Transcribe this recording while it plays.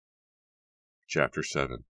Chapter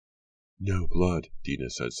 7. No blood, Dina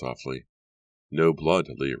said softly. No blood,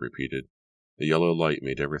 Leah repeated. The yellow light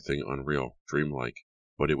made everything unreal, dreamlike,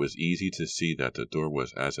 but it was easy to see that the door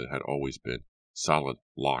was as it had always been, solid,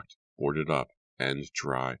 locked, boarded up, and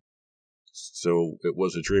dry. So it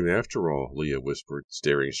was a dream after all, Leah whispered,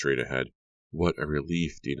 staring straight ahead. What a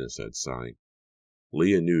relief, Dina said, sighing.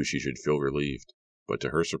 Leah knew she should feel relieved, but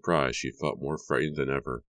to her surprise she felt more frightened than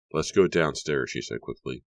ever. Let's go downstairs, she said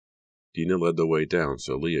quickly. Dina led the way down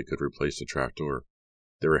so Leah could replace the trapdoor.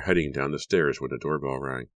 They were heading down the stairs when the doorbell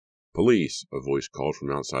rang. Police! A voice called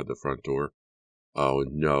from outside the front door. Oh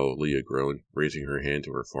no, Leah groaned, raising her hand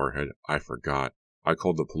to her forehead. I forgot. I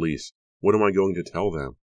called the police. What am I going to tell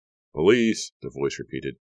them? Police! The voice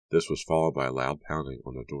repeated. This was followed by a loud pounding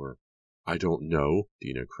on the door. I don't know,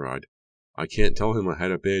 Dina cried. I can't tell him I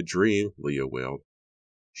had a bad dream, Leah wailed.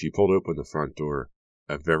 She pulled open the front door.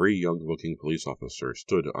 A very young-looking police officer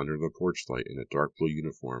stood under the porch light in a dark blue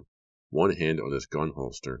uniform, one hand on his gun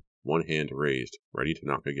holster, one hand raised, ready to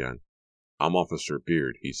knock again. I'm Officer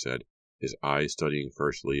Beard, he said, his eyes studying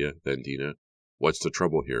first Leah, then Dina. What's the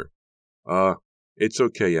trouble here? It's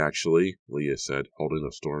okay, actually, Leah said, holding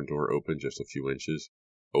the storm door open just a few inches.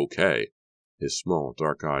 Okay. His small,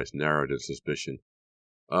 dark eyes narrowed in suspicion.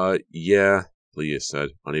 Yeah, Leah said,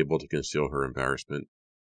 unable to conceal her embarrassment.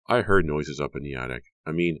 I heard noises up in the attic.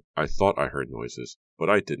 I thought I heard noises, but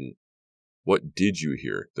I didn't. What did you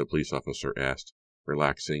hear? The police officer asked,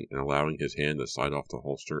 relaxing and allowing his hand to slide off the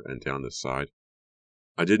holster and down his side.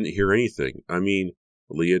 I didn't hear anything.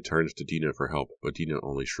 Leah turned to Dina for help, but Dina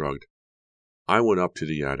only shrugged. I went up to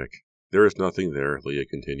the attic. There is nothing there, Leah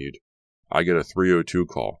continued. I get a 302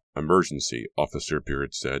 call. Emergency, Officer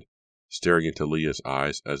Beard said, staring into Leah's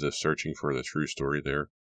eyes as if searching for the true story there.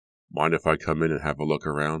 Mind if I come in and have a look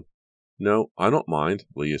around? No, I don't mind,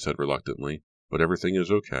 Leah said reluctantly, but everything is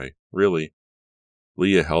okay, really.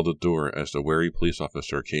 Leah held the door as the wary police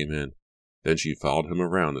officer came in. Then she followed him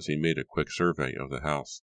around as he made a quick survey of the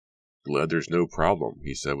house. Glad there's no problem,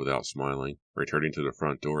 he said without smiling, returning to the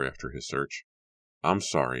front door after his search. I'm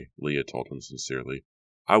sorry, Leah told him sincerely.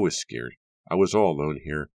 I was scared. I was all alone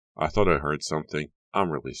here. I thought I heard something.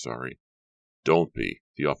 I'm really sorry. Don't be,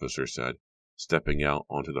 the officer said, stepping out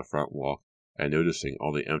onto the front walk and noticing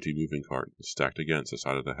all the empty moving cartons stacked against the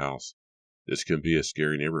side of the house. This can be a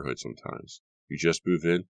scary neighborhood sometimes. You just move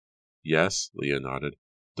in? Yes, Leah nodded.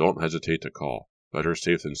 Don't hesitate to call. Better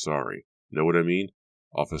safe than sorry. Know what I mean?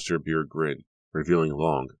 Officer Beard grinned, revealing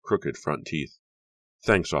long, crooked front teeth.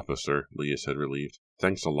 Thanks, officer, Leah said relieved.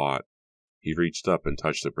 Thanks a lot. He reached up and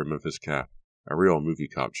touched the brim of his cap, a real movie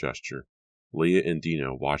cop gesture. Leah and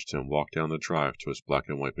Dina watched him walk down the drive to his black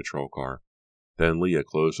and white patrol car. Then Leah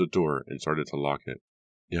closed the door and started to lock it.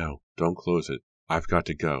 No, don't close it. I've got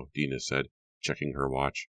to go, Dina said, checking her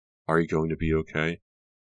watch. Are you going to be okay?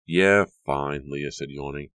 Yeah, fine, Leah said,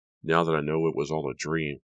 yawning. Now that I know it was all a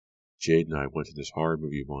dream. Jade and I went to this horror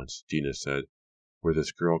movie once, Dina said, where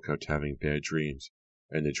this girl kept having bad dreams,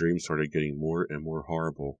 and the dreams started getting more and more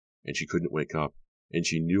horrible, and she couldn't wake up, and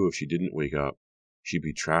she knew if she didn't wake up, she'd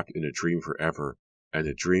be trapped in a dream forever, and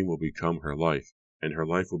the dream will become her life, and her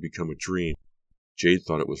life will become a dream. Jade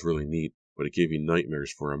thought it was really neat, but it gave me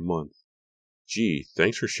nightmares for a month. Gee,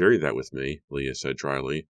 thanks for sharing that with me, Leah said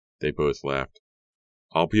dryly. They both laughed.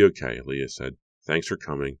 I'll be okay, Leah said. Thanks for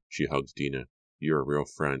coming. She hugged Dina. You're a real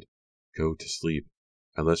friend. Go to sleep,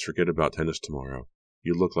 and let's forget about tennis tomorrow.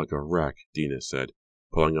 You look like a wreck, Dina said,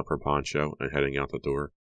 pulling up her poncho and heading out the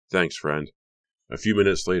door. Thanks, friend. A few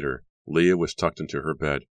minutes later, Leah was tucked into her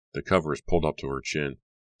bed, the covers pulled up to her chin.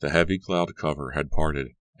 The heavy cloud cover had parted,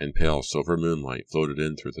 and pale silver moonlight floated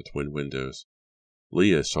in through the twin windows.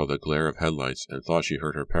 Leah saw the glare of headlights and thought she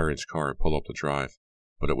heard her parents' car pull up the drive,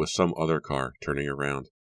 but it was some other car turning around.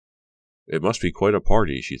 It must be quite a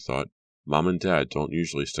party, she thought. Mom and Dad don't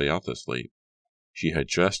usually stay out this late. She had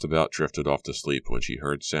just about drifted off to sleep when she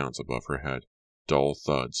heard sounds above her head. Dull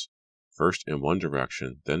thuds. First in one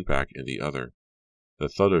direction, then back in the other. The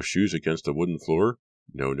thud of shoes against the wooden floor?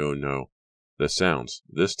 No, no, no. The sounds,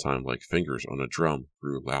 this time like fingers on a drum,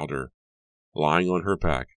 grew louder. Lying on her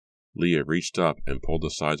back, Leah reached up and pulled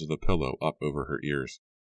the sides of the pillow up over her ears.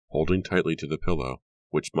 Holding tightly to the pillow,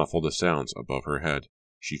 which muffled the sounds above her head,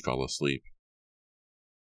 she fell asleep.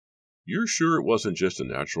 You're sure it wasn't just a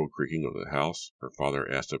natural creaking of the house? Her father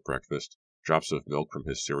asked at breakfast, drops of milk from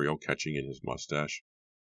his cereal catching in his mustache.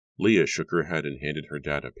 Leah shook her head and handed her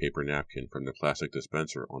dad a paper napkin from the plastic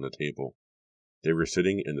dispenser on the table. They were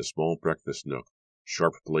sitting in the small breakfast nook,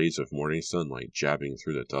 sharp blades of morning sunlight jabbing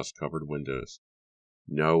through the dust-covered windows.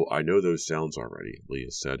 No, I know those sounds already, Leah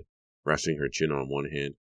said, resting her chin on one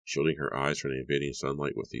hand, shielding her eyes from the invading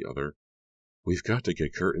sunlight with the other. We've got to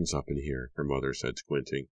get curtains up in here, her mother said,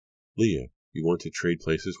 squinting. Leah, you want to trade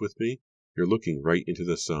places with me? You're looking right into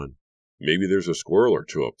the sun. Maybe there's a squirrel or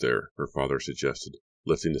two up there, her father suggested,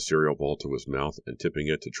 lifting the cereal bowl to his mouth and tipping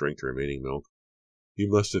it to drink the remaining milk. You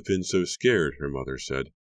must have been so scared, her mother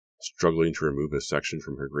said, struggling to remove a section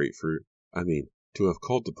from her grapefruit. I mean, to have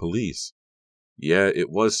called the police. Yeah, it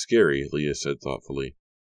was scary, Leah said thoughtfully.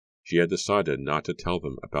 She had decided not to tell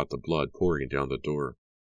them about the blood pouring down the door,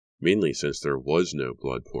 mainly since there was no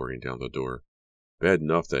blood pouring down the door. Bad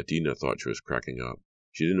enough that Dina thought she was cracking up.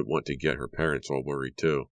 She didn't want to get her parents all worried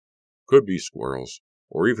too. Could be squirrels,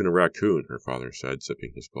 or even a raccoon, her father said,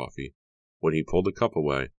 sipping his coffee. When he pulled the cup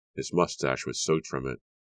away, his mustache was soaked from it.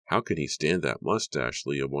 How can he stand that mustache,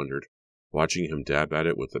 Leah wondered, watching him dab at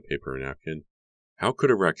it with a paper napkin. How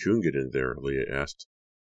could a raccoon get in there, Leah asked.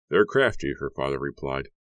 They're crafty, her father replied.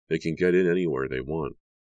 They can get in anywhere they want.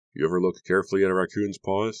 You ever look carefully at a raccoon's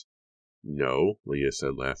paws? No, Leah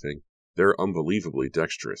said, laughing. They're unbelievably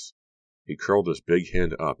dexterous. He curled his big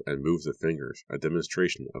hand up and moved the fingers, a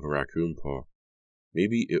demonstration of a raccoon paw.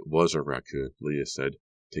 Maybe it was a raccoon, Leah said,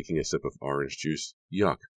 taking a sip of orange juice.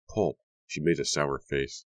 Yuck, pulp. She made a sour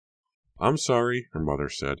face. I'm sorry, her mother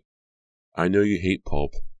said. I know you hate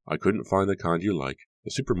pulp. I couldn't find the kind you like.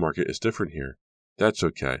 The supermarket is different here. That's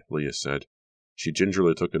okay, Leah said. She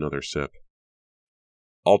gingerly took another sip.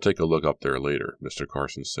 I'll take a look up there later, Mr.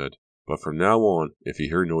 Carson said. But from now on, if you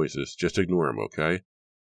hear noises, just ignore 'em, okay?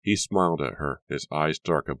 He smiled at her, his eyes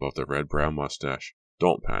dark above the red-brown mustache.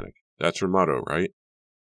 Don't panic. That's her motto, right?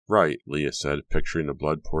 Right, Leah said, picturing the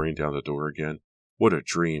blood pouring down the door again. What a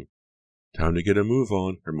dream. Time to get a move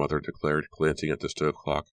on, her mother declared, glancing at the stove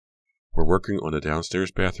clock. We're working on the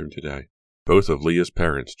downstairs bathroom today. Both of Leah's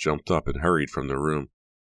parents jumped up and hurried from the room.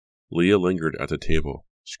 Leah lingered at the table,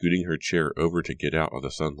 scooting her chair over to get out of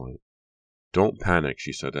the sunlight. Don't panic,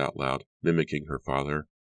 she said out loud, mimicking her father.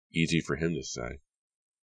 Easy for him to say.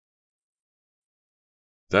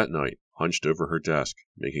 That night, hunched over her desk,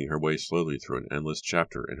 making her way slowly through an endless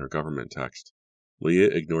chapter in her government text, Leah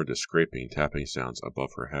ignored the scraping, tapping sounds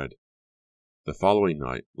above her head. The following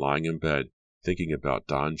night, lying in bed, thinking about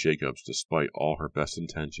Don Jacobs despite all her best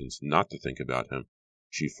intentions not to think about him,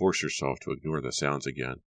 she forced herself to ignore the sounds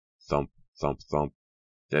again. Thump, thump, thump,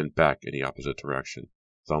 then back in the opposite direction.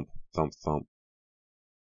 Thump, thump, thump.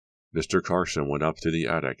 Mr. Carson went up to the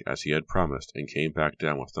attic as he had promised and came back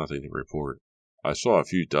down with nothing to report. I saw a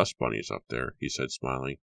few dust bunnies up there, he said,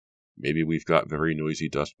 smiling. Maybe we've got very noisy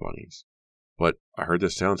dust bunnies. But I heard the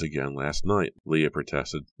sounds again last night, Leah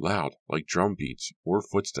protested, loud, like drum beats or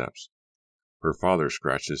footsteps. Her father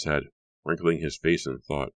scratched his head, wrinkling his face in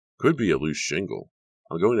thought. Could be a loose shingle.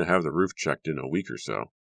 I'm going to have the roof checked in a week or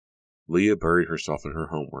so. Leah buried herself in her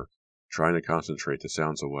homework, trying to concentrate the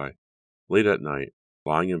sounds away. Late at night,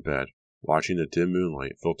 lying in bed, watching the dim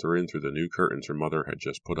moonlight filter in through the new curtains her mother had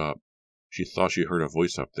just put up, she thought she heard a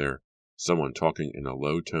voice up there, someone talking in a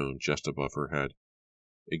low tone just above her head.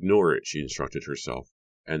 Ignore it, she instructed herself,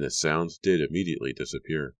 and the sounds did immediately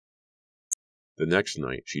disappear. The next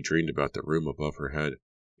night, she dreamed about the room above her head.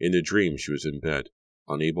 In the dream, she was in bed,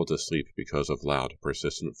 unable to sleep because of loud,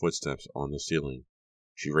 persistent footsteps on the ceiling.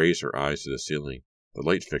 She raised her eyes to the ceiling. The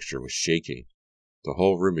light fixture was shaking. The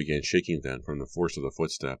whole room began shaking then from the force of the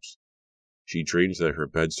footsteps. She dreamed that her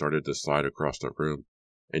bed started to slide across the room,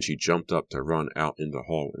 and she jumped up to run out in the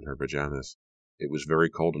hall in her pajamas. It was very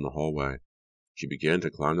cold in the hallway. She began to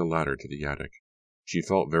climb the ladder to the attic. She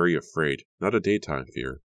felt very afraid, not a daytime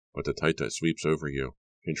fear, but the type that sweeps over you,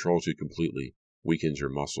 controls you completely, weakens your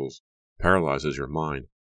muscles, paralyzes your mind,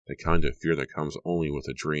 the kind of fear that comes only with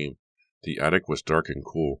a dream. The attic was dark and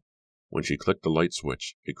cool. When she clicked the light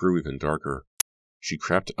switch, it grew even darker. She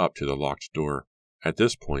crept up to the locked door. At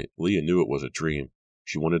this point, Leah knew it was a dream.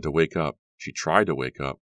 She wanted to wake up. She tried to wake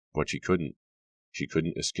up, but she couldn't. She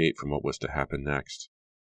couldn't escape from what was to happen next.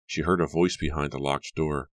 She heard a voice behind the locked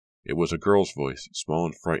door. It was a girl's voice, small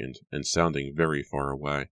and frightened, and sounding very far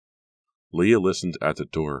away. Leah listened at the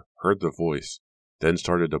door, heard the voice, then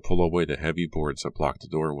started to pull away the heavy boards that blocked the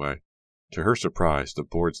doorway. To her surprise, the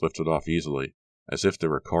boards lifted off easily, as if they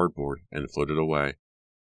were cardboard, and floated away.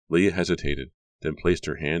 Leah hesitated, then placed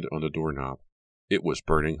her hand on the doorknob. It was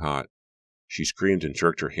burning hot. She screamed and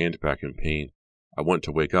jerked her hand back in pain. I want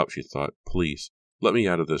to wake up, she thought. Please, let me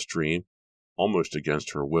out of this dream. Almost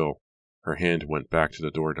against her will, her hand went back to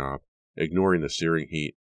the doorknob, ignoring the searing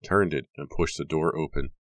heat, turned it, and pushed the door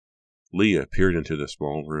open. Leah peered into the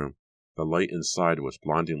small room. The light inside was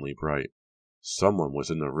blindingly bright. Someone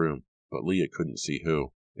was in the room, but Leah couldn't see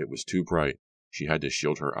who. It was too bright. She had to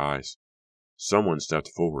shield her eyes. Someone stepped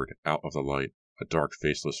forward, out of the light, a dark,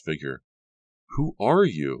 faceless figure. Who are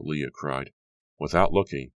you? Leah cried. Without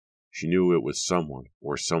looking, she knew it was someone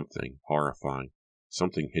or something horrifying,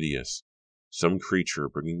 something hideous, some creature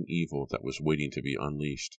bringing evil that was waiting to be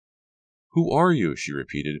unleashed. "Who are you?" she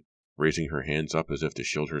repeated, raising her hands up as if to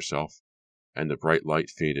shield herself, and the bright light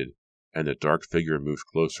faded, and the dark figure moved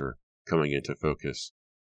closer, coming into focus.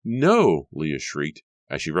 "No!" Leah shrieked,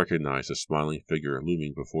 as she recognized the smiling figure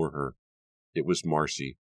looming before her. It was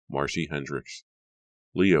Marcy Hendricks.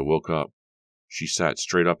 Leah woke up. She sat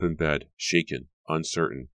straight up in bed, shaken,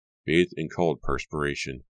 uncertain, bathed in cold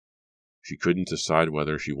perspiration. She couldn't decide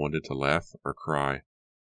whether she wanted to laugh or cry.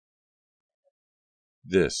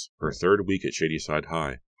 This, her third week at Shadyside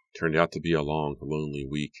High, turned out to be a long, lonely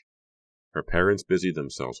week. Her parents busied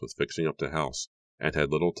themselves with fixing up the house, and had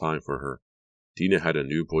little time for her. Dina had a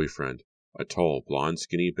new boyfriend, a tall, blonde,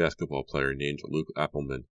 skinny basketball player named Luke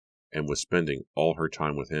Appleman, and was spending all her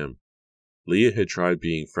time with him. Leah had tried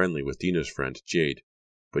being friendly with Dina's friend, Jade,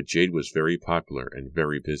 but Jade was very popular and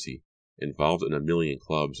very busy, involved in a million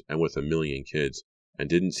clubs and with a million kids, and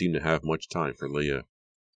didn't seem to have much time for Leah.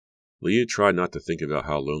 Leah tried not to think about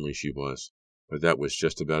how lonely she was, but that was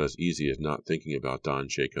just about as easy as not thinking about Don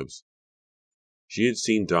Jacobs. She had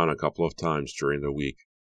seen Don a couple of times during the week.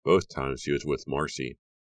 Both times he was with Marcy.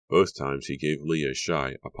 Both times he gave Leah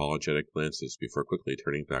shy, apologetic glances before quickly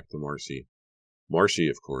turning back to Marcy. Marcy,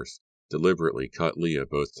 of course, deliberately cut Leah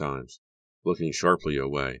both times, looking sharply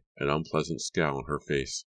away, an unpleasant scowl on her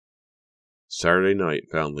face. Saturday night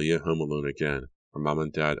found Leah home alone again, her mom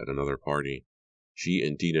and dad at another party. She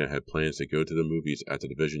and Dina had plans to go to the movies at the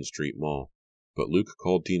Division Street Mall, but Luke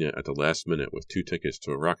called Dina at the last minute with 2 tickets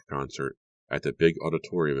to a rock concert at the big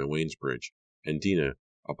auditorium in Waynesbridge, and Dina,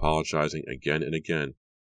 apologizing again and again,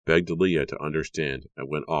 begged Leah to understand and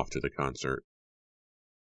went off to the concert.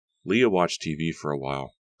 Leah watched TV for a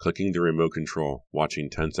while, clicking the remote control, watching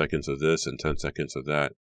 10 seconds of this and 10 seconds of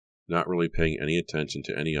that, not really paying any attention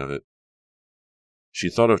to any of it. She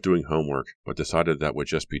thought of doing homework, but decided that would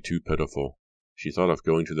just be too pitiful. She thought of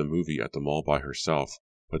going to the movie at the mall by herself,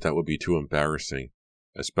 but that would be too embarrassing,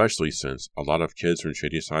 especially since a lot of kids from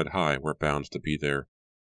Shadyside High were bound to be there.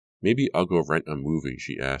 "Maybe I'll go rent a movie,"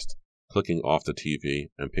 she asked, clicking off the TV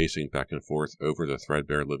and pacing back and forth over the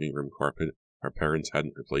threadbare living room carpet her parents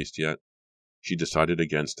hadn't replaced yet. She decided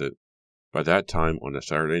against it. By that time on a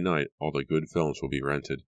Saturday night, all the good films will be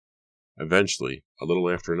rented. Eventually, a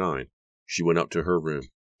little after 9, she went up to her room,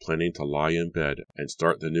 planning to lie in bed and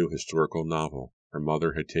start the new historical novel her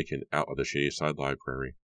mother had taken out of the Shadyside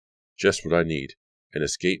Library. Just what I need, an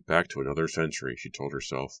escape back to another century, she told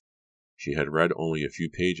herself. She had read only a few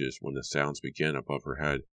pages when the sounds began above her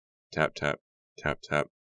head. Tap, tap, tap,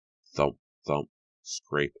 tap, thump, thump,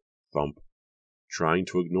 scrape, thump. Trying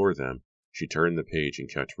to ignore them, she turned the page and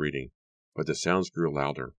kept reading, but the sounds grew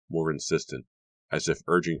louder, more insistent, as if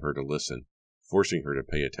urging her to listen, forcing her to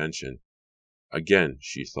pay attention. Again,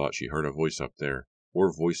 she thought she heard a voice up there,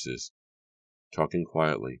 or voices, talking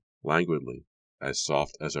quietly, languidly, as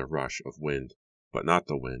soft as a rush of wind, but not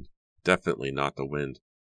the wind, definitely not the wind.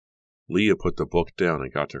 Leah put the book down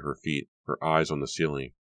and got to her feet, her eyes on the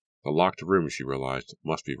ceiling. The locked room, she realized,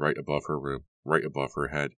 must be right above her room, right above her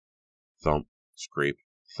head. Thump, scrape,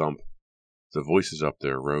 thump. The voices up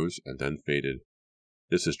there rose and then faded.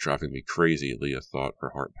 This is driving me crazy, Leah thought, her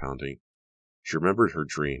heart pounding. She remembered her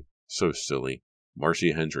dream, so silly,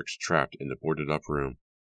 Marcy Hendricks trapped in the boarded-up room.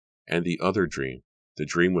 And the other dream, the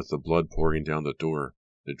dream with the blood pouring down the door,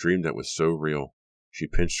 the dream that was so real. She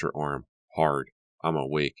pinched her arm, hard. I'm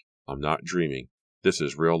awake. I'm not dreaming. This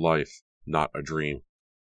is real life, not a dream.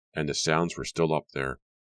 And the sounds were still up there.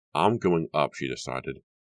 I'm going up, she decided,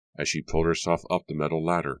 as she pulled herself up the metal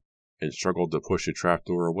ladder and struggled to push the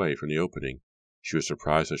trapdoor away from the opening. She was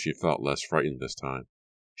surprised that she felt less frightened this time.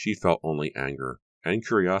 She felt only anger and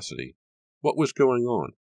curiosity. What was going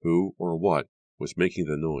on? Who or what was making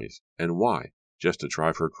the noise, and why? Just to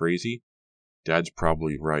drive her crazy? Dad's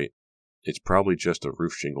probably right. It's probably just a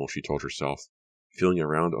roof shingle, she told herself, feeling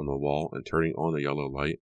around on the wall and turning on the yellow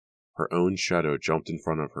light. Her own shadow jumped in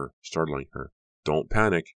front of her, startling her. Don't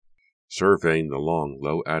panic. Surveying the long,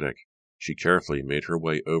 low attic, she carefully made her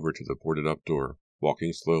way over to the boarded-up door,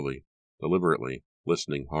 walking slowly, deliberately,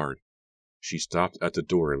 listening hard. She stopped at the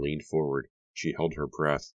door and leaned forward. She held her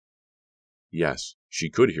breath. Yes, she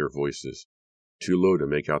could hear voices, too low to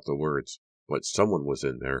make out the words, but someone was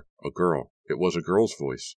in there, a girl. It was a girl's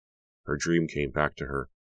voice. Her dream came back to her.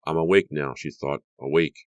 I'm awake now, she thought.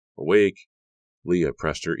 Awake. Awake. Leah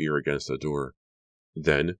pressed her ear against the door.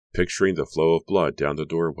 Then, picturing the flow of blood down the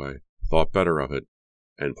doorway, thought better of it,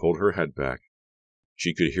 and pulled her head back.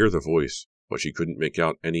 She could hear the voice, but she couldn't make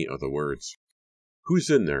out any of the words. Who's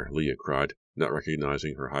in there? Leah cried, not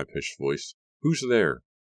recognizing her high-pitched voice. Who's there?"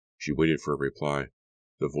 She waited for a reply.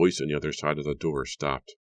 The voice on the other side of the door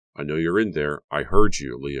stopped. "I know you're in there. I heard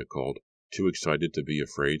you," Leah called, too excited to be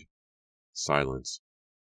afraid. Silence.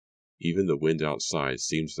 Even the wind outside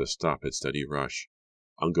seemed to stop its steady rush.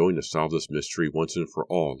 "I'm going to solve this mystery once and for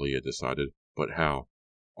all," Leah decided. "But how?"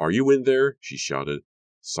 "Are you in there?" she shouted.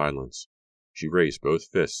 Silence. She raised both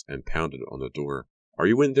fists and pounded on the door. "Are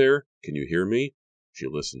you in there? Can you hear me?" She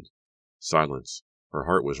listened. Silence. Her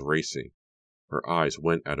heart was racing. Her eyes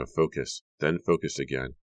went out of focus, then focused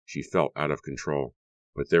again. She felt out of control,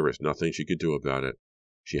 but there was nothing she could do about it.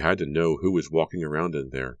 She had to know who was walking around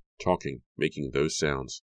in there, talking, making those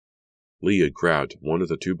sounds. Leah grabbed one of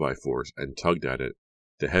the 2x4s and tugged at it.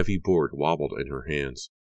 The heavy board wobbled in her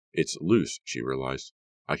hands. "It's loose," she realized.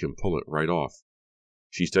 "I can pull it right off."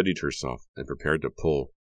 She steadied herself and prepared to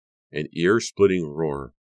pull. An ear-splitting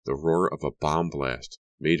roar, the roar of a bomb blast,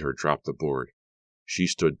 made her drop the board. She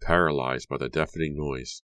stood paralyzed by the deafening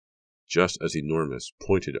noise, just as enormous,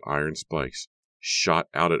 pointed iron spikes shot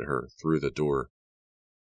out at her through the door.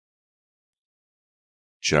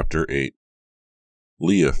 Chapter 8.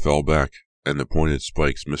 Leah fell back, and the pointed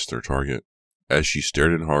spikes missed their target. As she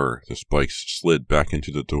stared in horror, the spikes slid back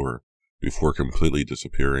into the door, before completely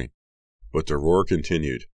disappearing. But the roar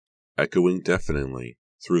continued, echoing deafeningly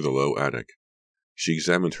through the low attic. She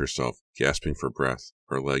examined herself, gasping for breath,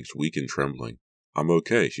 her legs weak and trembling. "I'm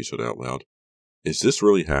okay," she said out loud. "Is this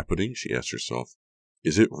really happening?" she asked herself.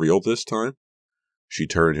 "Is it real this time?" She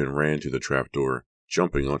turned and ran to the trap door,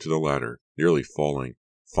 jumping onto the ladder, nearly falling,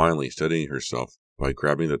 finally steadying herself by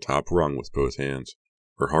grabbing the top rung with both hands.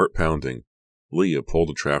 Her heart pounding, Leah pulled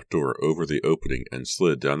the trap door over the opening and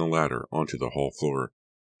slid down the ladder onto the hall floor.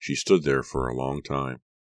 She stood there for a long time,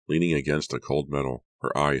 leaning against the cold metal,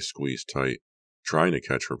 her eyes squeezed tight, trying to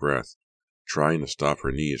catch her breath, trying to stop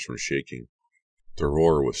her knees from shaking. The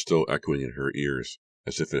roar was still echoing in her ears,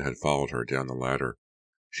 as if it had followed her down the ladder.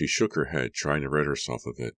 She shook her head, trying to rid herself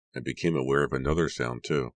of it, and became aware of another sound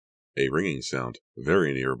too, a ringing sound,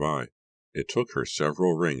 very nearby. It took her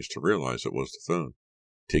several rings to realize it was the phone.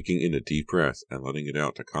 Taking in a deep breath and letting it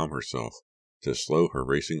out to calm herself, to slow her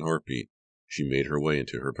racing heartbeat, she made her way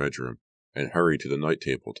into her bedroom, and hurried to the night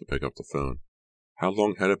table to pick up the phone. How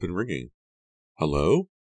long had it been ringing? "Hello?"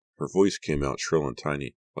 Her voice came out shrill and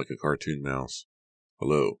tiny, like a cartoon mouse.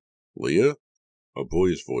 "Hello? Leah?" A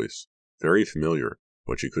boy's voice. Very familiar,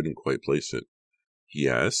 but she couldn't quite place it.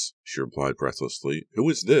 "Yes," she replied breathlessly. "Who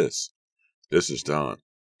is this?" "This is Don.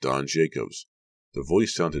 Don Jacobs." The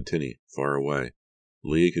voice sounded tinny, far away.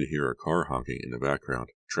 Leah could hear a car honking in the background,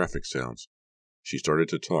 traffic sounds. She started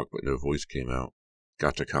to talk, but no voice came out.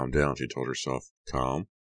 Got to calm down, she told herself. Calm,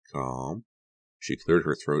 calm. She cleared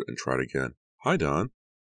her throat and tried again. "Hi, Don."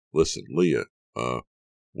 "Listen, Leah,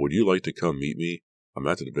 would you like to come meet me? I'm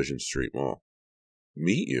at the Division Street Mall."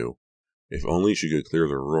 "Meet you?" If only she could clear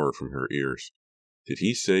the roar from her ears. Did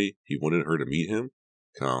he say he wanted her to meet him?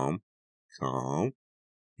 Calm, calm.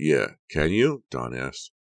 "Yeah, can you?" Don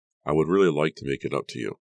asked. "I would really like to make it up to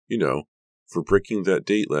you. You know, for breaking that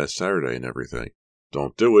date last Saturday and everything."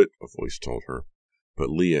 "Don't do it," a voice told her. But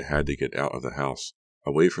Leah had to get out of the house,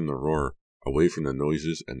 away from the roar, away from the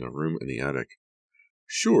noises and the room in the attic.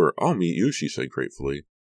 "Sure, I'll meet you," she said gratefully.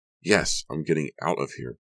 "Yes, I'm getting out of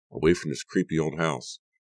here, away from this creepy old house."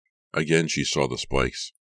 Again she saw the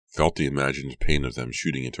spikes, felt the imagined pain of them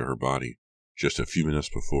shooting into her body, just a few minutes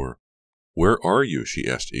before. "Where are you?" she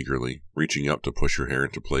asked eagerly, reaching up to push her hair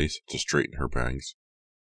into place, to straighten her bangs.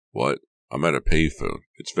 "What? I'm at a payphone.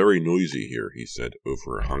 It's very noisy here," he said,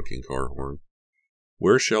 over a honking car horn.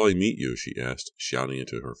 "Where shall I meet you?" she asked, shouting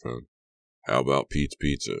into her phone. "How about Pete's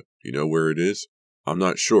Pizza? You know where it is?" "I'm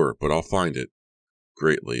not sure, but I'll find it."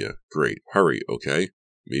 "Great, Leah, great. Hurry, okay?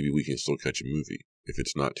 Maybe we can still catch a movie, if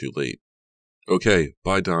it's not too late." "Okay,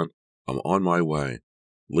 bye, Don. I'm on my way."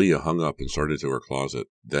 Leah hung up and started to her closet,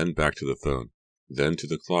 then back to the phone, then to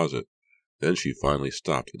the closet, then she finally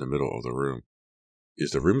stopped in the middle of the room.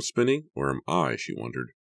 Is the room spinning, or am I? She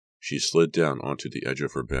wondered. She slid down onto the edge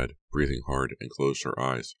of her bed, breathing hard, and closed her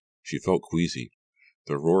eyes. She felt queasy.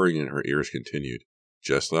 The roaring in her ears continued,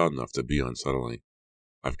 just loud enough to be unsettling.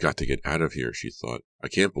 "I've got to get out of here," she thought. "I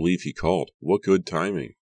can't believe he called. What good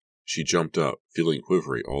timing." She jumped up, feeling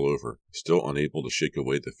quivery all over, still unable to shake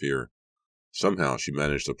away the fear. Somehow she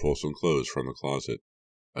managed to pull some clothes from the closet.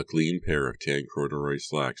 A clean pair of tan corduroy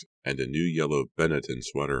slacks and a new yellow Benetton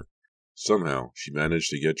sweater. Somehow she managed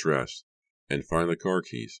to get dressed, and find the car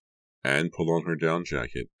keys, and pull on her down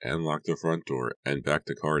jacket, and lock the front door, and back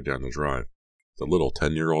the car down the drive. The little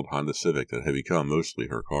 10-year-old Honda Civic that had become mostly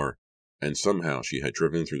her car. And somehow she had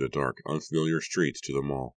driven through the dark, unfamiliar streets to the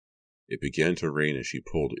mall. It began to rain as she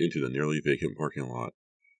pulled into the nearly vacant parking lot.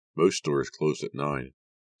 Most stores closed at 9.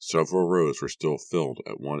 Several rows were still filled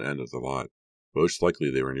at one end of the lot. Most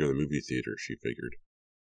likely they were near the movie theater, she figured.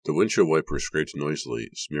 The windshield wipers scraped noisily,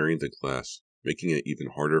 smearing the glass, making it even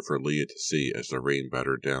harder for Leah to see as the rain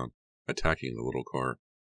battered down, attacking the little car.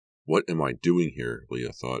 What am I doing here?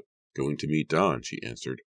 Leah thought. Going to meet Don, she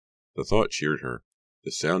answered. The thought cheered her.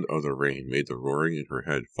 The sound of the rain made the roaring in her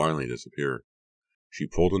head finally disappear. She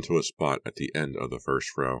pulled into a spot at the end of the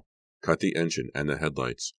first row, cut the engine and the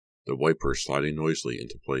headlights, the wipers sliding noisily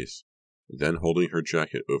into place. Then, holding her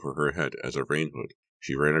jacket over her head as a rain hood,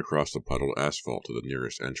 she ran across the puddled asphalt to the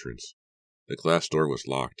nearest entrance. The glass door was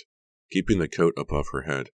locked. Keeping the coat above her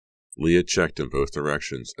head, Leah checked in both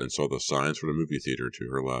directions and saw the signs for the movie theater to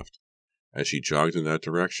her left. As she jogged in that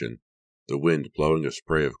direction, the wind blowing a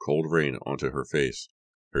spray of cold rain onto her face,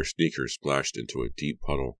 her sneakers splashed into a deep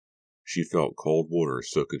puddle. She felt cold water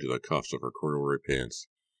soak into the cuffs of her corduroy pants.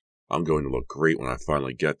 I'm going to look great when I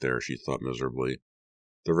finally get there, she thought miserably.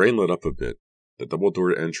 The rain let up a bit. The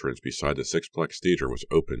double-doored entrance beside the Sixplex Theater was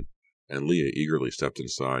open, and Leah eagerly stepped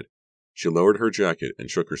inside. She lowered her jacket and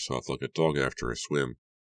shook herself like a dog after a swim,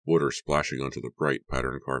 water splashing onto the bright,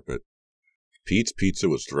 patterned carpet. Pete's Pizza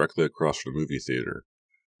was directly across from the movie theater.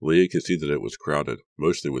 Leah could see that it was crowded,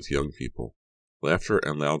 mostly with young people. Laughter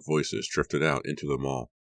and loud voices drifted out into the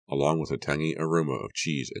mall, along with a tangy aroma of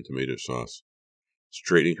cheese and tomato sauce.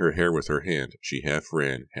 Straightening her hair with her hand, she half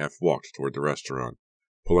ran, half walked toward the restaurant,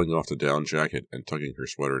 pulling off the down jacket and tugging her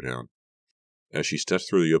sweater down. As she stepped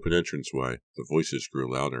through the open entranceway, the voices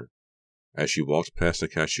grew louder. As she walked past the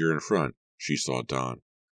cashier in front, she saw Don.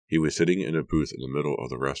 He was sitting in a booth in the middle of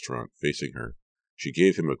the restaurant, facing her. She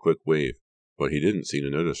gave him a quick wave, but he didn't seem to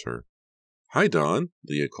notice her. "Hi, Don,"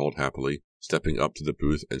 Leah called happily, stepping up to the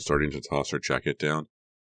booth and starting to toss her jacket down.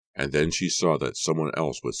 And then she saw that someone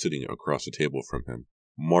else was sitting across the table from him.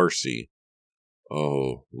 Marcy!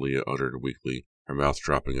 "Oh," Leah uttered weakly, her mouth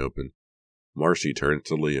dropping open. Marcy turned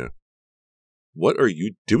to Leah. "What are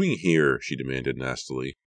you doing here?" she demanded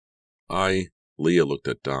nastily. Leah looked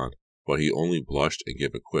at Don, but he only blushed and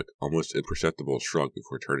gave a quick, almost imperceptible shrug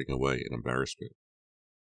before turning away in embarrassment.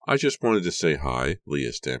 "I just wanted to say hi,"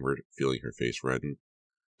 Leah stammered, feeling her face redden.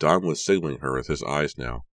 Don was signaling her with his eyes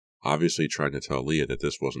now, obviously trying to tell Leah that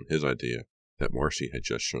this wasn't his idea, that Marcy had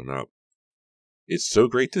just shown up. "It's so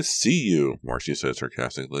great to see you," Marcy said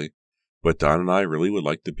sarcastically. "But Don and I really would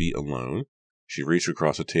like to be alone." She reached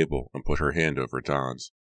across the table and put her hand over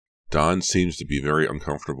Don's. Don seems to be very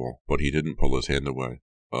uncomfortable, but he didn't pull his hand away.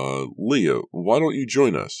 Leah, why don't you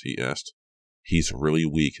join us?" he asked. "He's really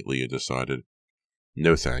weak," Leah decided.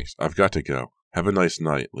 "No thanks, I've got to go. Have a nice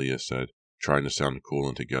night," Leah said, trying to sound cool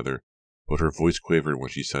and together, but her voice quavered when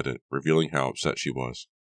she said it, revealing how upset she was.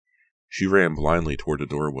 She ran blindly toward the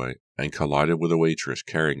doorway and collided with a waitress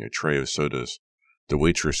carrying a tray of sodas. The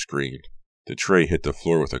waitress screamed. The tray hit the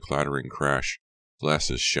floor with a clattering crash.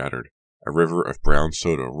 Glasses shattered. A river of brown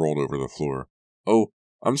soda rolled over the floor. "Oh,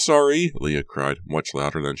 I'm sorry," Leah cried, much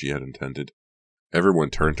louder than she had intended. Everyone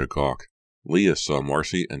turned to gawk. Leah saw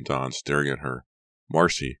Marcy and Don staring at her.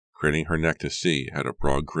 Marcy, craning her neck to see, had a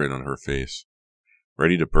broad grin on her face.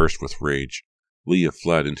 Ready to burst with rage, Leah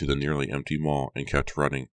fled into the nearly empty mall and kept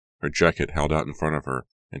running, her jacket held out in front of her,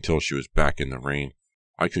 until she was back in the rain.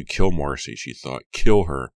 I could kill Marcy, she thought. Kill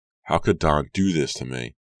her! How could Don do this to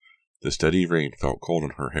me? The steady rain felt cold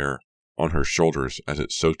in her hair, on her shoulders as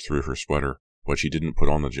it soaked through her sweater, but she didn't put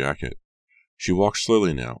on the jacket. She walked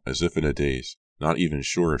slowly now, as if in a daze, not even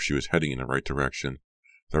sure if she was heading in the right direction.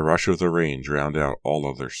 The rush of the rain drowned out all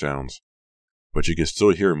other sounds, but she could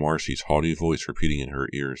still hear Marcy's haughty voice repeating in her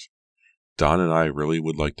ears. "Don and I really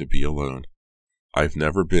would like to be alone." I've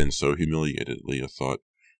never been so humiliated, Leah thought,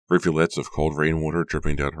 rivulets of cold rainwater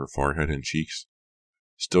dripping down her forehead and cheeks.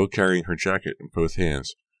 Still carrying her jacket in both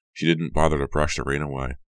hands, she didn't bother to brush the rain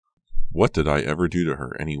away. What did I ever do to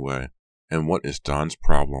her, anyway? And what is Don's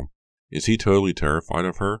problem? Is he totally terrified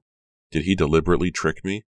of her? Did he deliberately trick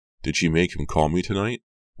me? Did she make him call me tonight?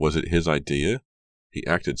 Was it his idea? He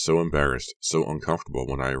acted so embarrassed, so uncomfortable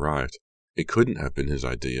when I arrived. It couldn't have been his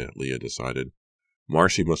idea, Leah decided.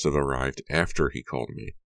 Marcy must have arrived after he called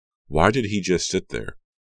me. Why did he just sit there?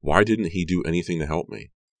 Why didn't he do anything to help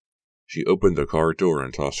me? She opened the car door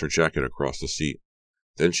and tossed her jacket across the seat.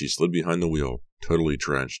 Then she slid behind the wheel, totally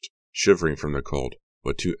drenched, shivering from the cold,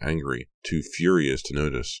 but too angry, too furious to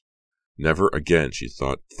notice. Never again, she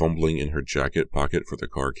thought, fumbling in her jacket pocket for the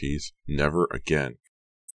car keys. Never again.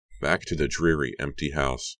 Back to the dreary, empty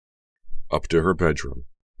house. Up to her bedroom,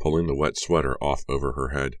 pulling the wet sweater off over her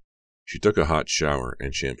head. She took a hot shower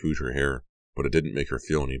and shampooed her hair, but it didn't make her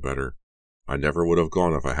feel any better. I never would have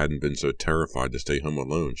gone if I hadn't been so terrified to stay home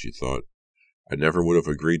alone, she thought. I never would have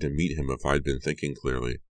agreed to meet him if I'd been thinking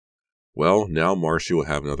clearly. Well, now Marcy will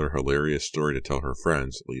have another hilarious story to tell her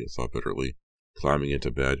friends, Leah thought bitterly, climbing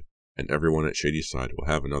into bed, and everyone at Shadyside will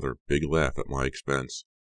have another big laugh at my expense.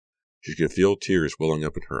 She could feel tears welling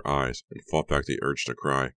up in her eyes and fought back the urge to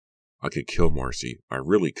cry. I could kill Marcy. I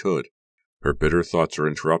really could. Her bitter thoughts were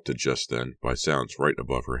interrupted just then by sounds right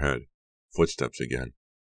above her head. Footsteps again.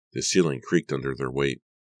 The ceiling creaked under their weight.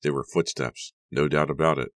 They were footsteps, no doubt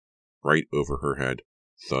about it. Right over her head.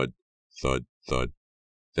 Thud, thud, thud.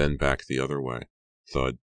 Then back the other way.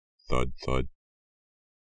 Thud, thud, thud.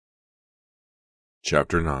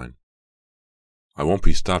 Chapter 9. I won't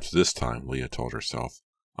be stopped this time, Leah told herself.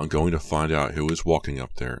 I'm going to find out who is walking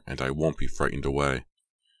up there, and I won't be frightened away.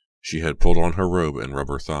 She had pulled on her robe and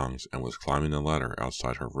rubber thongs and was climbing the ladder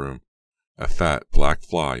outside her room. A fat, black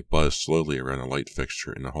fly buzzed slowly around a light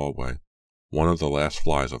fixture in the hallway, one of the last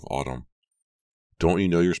flies of autumn. Don't you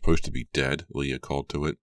know you're supposed to be dead? Leah called to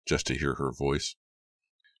it, just to hear her voice.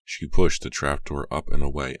 She pushed the trapdoor up and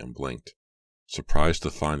away and blinked, surprised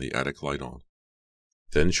to find the attic light on.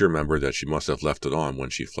 Then she remembered that she must have left it on when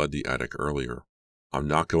she fled the attic earlier. I'm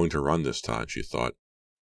not going to run this time, she thought,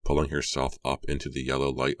 pulling herself up into the yellow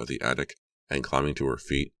light of the attic and climbing to her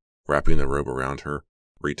feet, wrapping the robe around her,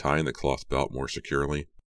 retying the cloth belt more securely.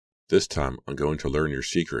 This time I'm going to learn your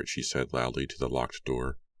secret, she said loudly to the locked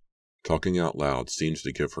door. Talking out loud seemed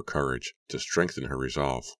to give her courage, to strengthen her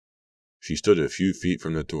resolve. She stood a few feet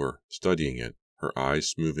from the door, studying it, her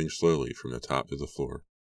eyes moving slowly from the top to the floor.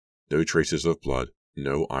 No traces of blood,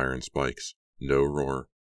 no iron spikes, no roar.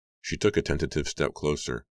 She took a tentative step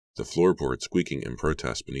closer, the floorboard squeaking in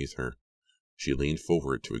protest beneath her. She leaned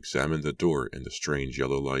forward to examine the door in the strange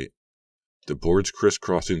yellow light. The boards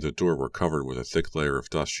crisscrossing the door were covered with a thick layer of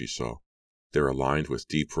dust, she saw. They were lined with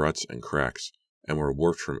deep ruts and cracks, and were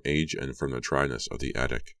warped from age and from the dryness of the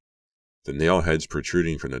attic. The nail heads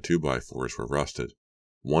protruding from the 2x4s were rusted.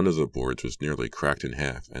 One of the boards was nearly cracked in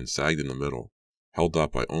half and sagged in the middle, held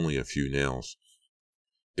up by only a few nails.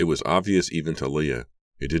 It was obvious even to Leah,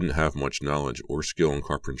 who didn't have much knowledge or skill in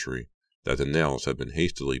carpentry, that the nails had been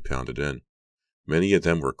hastily pounded in. Many of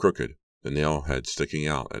them were crooked, the nail heads sticking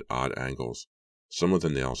out at odd angles. Some of the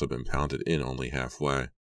nails had been pounded in only halfway.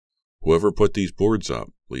 Whoever put these boards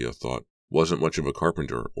up, Leah thought, wasn't much of a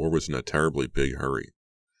carpenter or was in a terribly big hurry.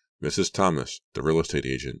 Mrs. Thomas, the real estate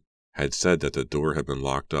agent, had said that the door had been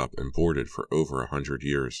locked up and boarded for over 100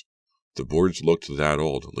 years. The boards looked that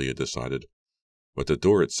old, Leah decided, but the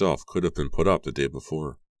door itself could have been put up the day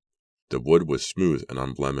before. The wood was smooth and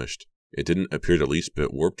unblemished. It didn't appear the least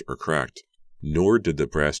bit warped or cracked, nor did the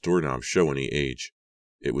brass doorknob show any age.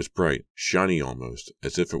 It was bright, shiny almost,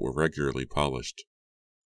 as if it were regularly polished.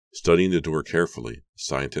 Studying the door carefully,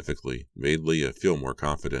 scientifically, made Leah feel more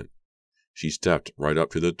confident. She stepped right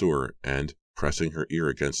up to the door and, pressing her ear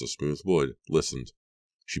against the smooth wood, listened.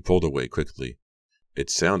 She pulled away quickly. It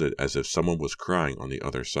sounded as if someone was crying on the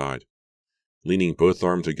other side. Leaning both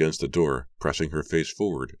arms against the door, pressing her face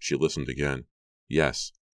forward, she listened again.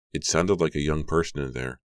 Yes, it sounded like a young person in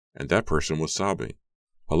there, and that person was sobbing.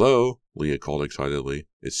 "Hello," Leah called excitedly.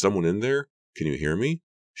 "Is someone in there? Can you hear me?"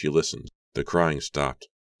 She listened. The crying stopped.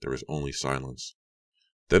 There was only silence.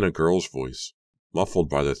 Then a girl's voice, muffled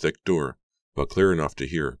by the thick door, but clear enough to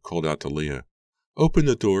hear, called out to Leah. "Open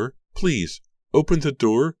the door, please! Open the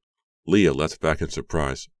door!" Leah leapt back in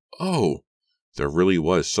surprise. Oh! There really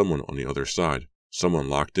was someone on the other side, someone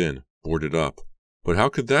locked in, boarded up. But how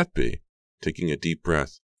could that be? Taking a deep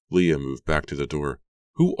breath, Leah moved back to the door.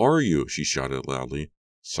 "Who are you?" she shouted loudly.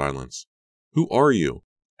 Silence. "Who are you?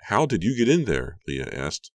 How did you get in there?" Leah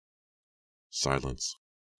asked. Silence.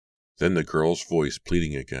 Then the girl's voice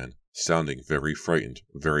pleading again, sounding very frightened,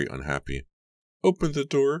 very unhappy. "Open the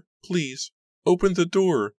door, please. Open the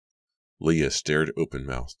door." Leah stared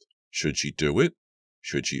open-mouthed. Should she do it?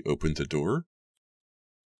 Should she open the door?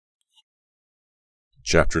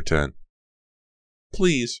 Chapter 10.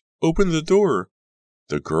 "Please, open the door."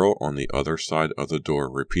 The girl on the other side of the door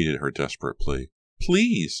repeated her desperate plea.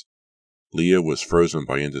 "Please." Leah was frozen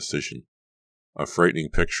by indecision. A frightening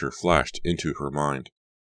picture flashed into her mind.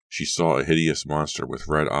 She saw a hideous monster with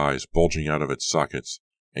red eyes bulging out of its sockets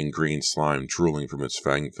and green slime drooling from its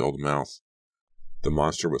fang-filled mouth. The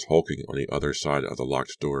monster was hulking on the other side of the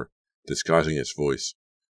locked door, disguising its voice,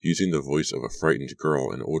 using the voice of a frightened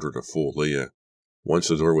girl in order to fool Leah. Once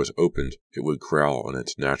the door was opened, it would growl in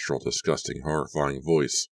its natural, disgusting, horrifying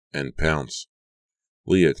voice, and pounce.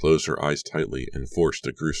 Leah closed her eyes tightly and forced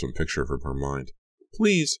the gruesome picture from her mind.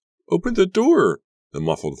 "Please, open the door!" The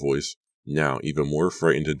muffled voice, now even more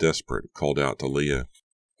frightened and desperate, called out to Leah.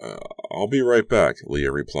 Uh, I'll be right back,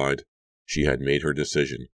 Leah replied. She had made her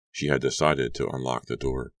decision. She had decided to unlock the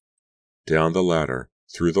door. Down the ladder,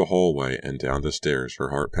 through the hallway, and down the stairs, her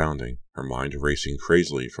heart pounding, her mind racing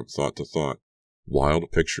crazily from thought to thought,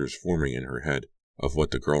 wild pictures forming in her head of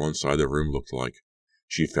what the girl inside the room looked like.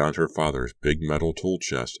 She found her father's big metal tool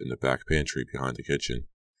chest in the back pantry behind the kitchen.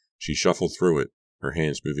 She shuffled through it, her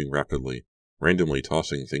hands moving rapidly, randomly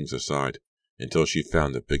tossing things aside, until she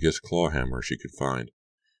found the biggest claw hammer she could find.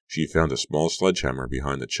 She found a small sledgehammer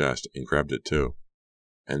behind the chest and grabbed it too.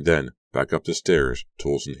 And then, back up the stairs,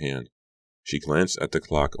 tools in hand. She glanced at the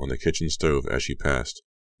clock on the kitchen stove as she passed.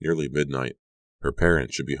 Nearly midnight. Her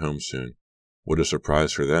parents should be home soon. What a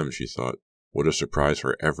surprise for them, she thought. What a surprise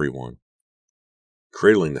for everyone.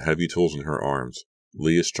 Cradling the heavy tools in her arms,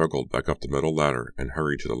 Leah struggled back up the metal ladder and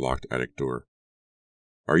hurried to the locked attic door.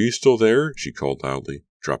 "Are you still there?" she called loudly,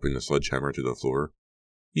 dropping the sledgehammer to the floor.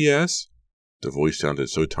 "Yes." The voice sounded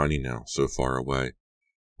so tiny now, so far away.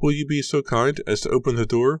 "Will you be so kind as to open the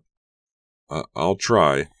door?" I'll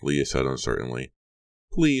try," Leah said uncertainly.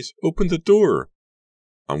 "Please, open the door."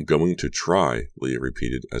 "I'm going to try," Leah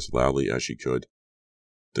repeated as loudly as she could.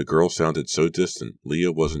 The girl sounded so distant,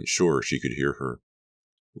 Leah wasn't sure she could hear her.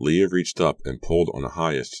 Leah reached up and pulled on the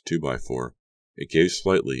highest 2x4. It gave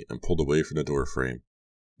slightly and pulled away from the door frame.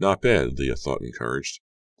 "Not bad," Leah thought, encouraged.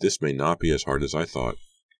 "This may not be as hard as I thought."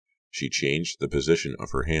 She changed the position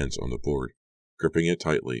of her hands on the board, gripping it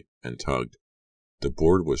tightly, and tugged. The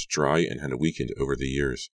board was dry and had weakened over the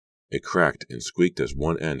years. It cracked and squeaked as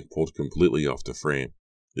one end pulled completely off the frame,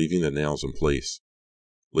 leaving the nails in place.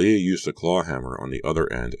 Leah used the claw hammer on the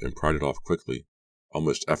other end and pried it off quickly,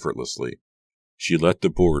 almost effortlessly. She let the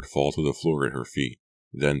board fall to the floor at her feet,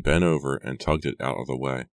 then bent over and tugged it out of the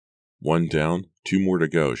way. One down, 2 more to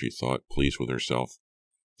go, she thought, pleased with herself.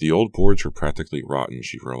 The old boards were practically rotten,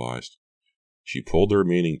 she realized. She pulled the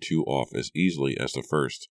remaining 2 off as easily as the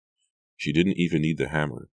first. She didn't even need the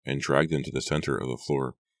hammer, and dragged them to the center of the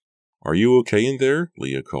floor. "Are you okay in there?"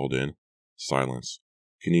 Leah called in. Silence.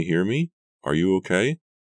 "Can you hear me? Are you okay?"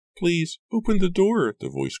 "Please, open the door," the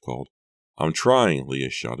voice called. "I'm trying," Leah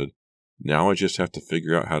shouted. "Now I just have to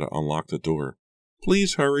figure out how to unlock the door."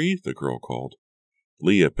 "Please hurry," the girl called.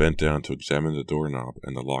 Leah bent down to examine the doorknob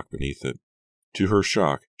and the lock beneath it. To her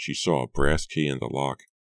shock, she saw a brass key in the lock.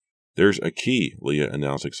 "There's a key," Leah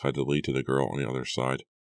announced excitedly to the girl on the other side.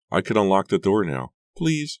 "I can unlock the door now."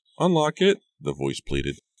 "Please, unlock it," the voice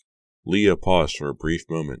pleaded. Leah paused for a brief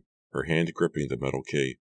moment, her hand gripping the metal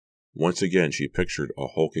key. Once again she pictured a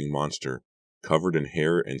hulking monster, covered in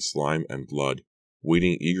hair and slime and blood,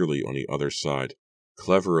 waiting eagerly on the other side,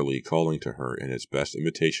 cleverly calling to her in its best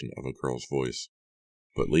imitation of a girl's voice.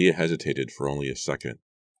 But Leah hesitated for only a second.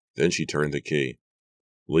 Then she turned the key.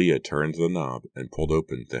 Leah turned the knob and pulled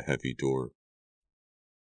open the heavy door.